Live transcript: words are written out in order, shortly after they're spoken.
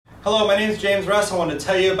Hello, my name is James Russ. I want to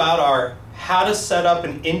tell you about our How to Set Up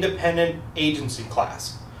an Independent Agency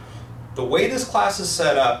class. The way this class is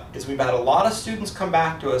set up is we've had a lot of students come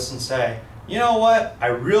back to us and say, you know what, I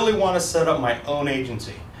really want to set up my own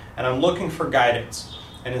agency and I'm looking for guidance.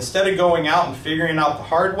 And instead of going out and figuring out the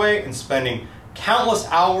hard way and spending countless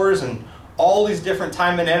hours and all these different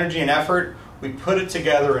time and energy and effort, we put it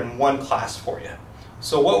together in one class for you.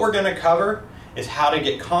 So what we're going to cover is how to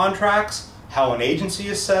get contracts, how an agency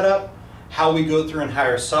is set up, how we go through and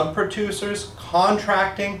hire sub-producers,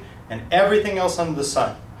 contracting, and everything else under the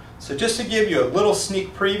sun. So just to give you a little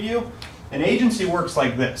sneak preview, an agency works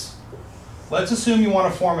like this. Let's assume you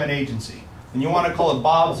want to form an agency, and you want to call it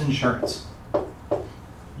Bob's Insurance.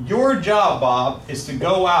 Your job, Bob, is to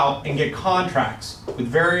go out and get contracts with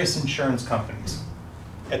various insurance companies.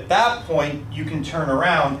 At that point, you can turn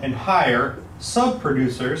around and hire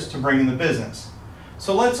sub-producers to bring in the business.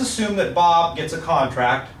 So let's assume that Bob gets a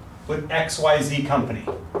contract with XYZ Company.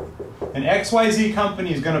 And XYZ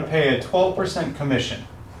Company is going to pay a 12% commission.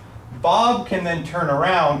 Bob can then turn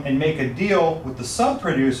around and make a deal with the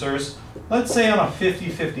sub-producers, let's say on a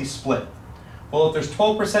 50-50 split. Well, if there's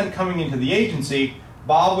 12% coming into the agency,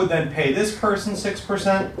 Bob would then pay this person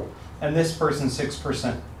 6% and this person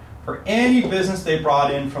 6% for any business they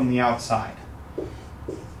brought in from the outside.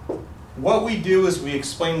 What we do is we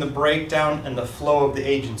explain the breakdown and the flow of the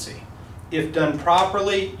agency. If done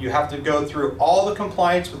properly, you have to go through all the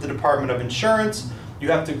compliance with the Department of Insurance.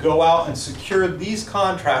 You have to go out and secure these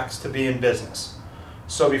contracts to be in business.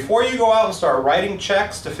 So before you go out and start writing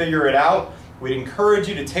checks to figure it out, we'd encourage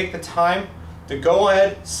you to take the time to go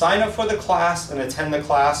ahead, sign up for the class and attend the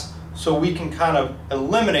class so we can kind of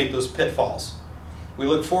eliminate those pitfalls. We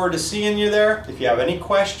look forward to seeing you there. If you have any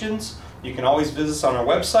questions, you can always visit us on our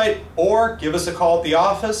website or give us a call at the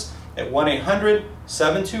office at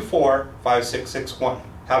 1-800-724-5661.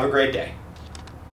 Have a great day.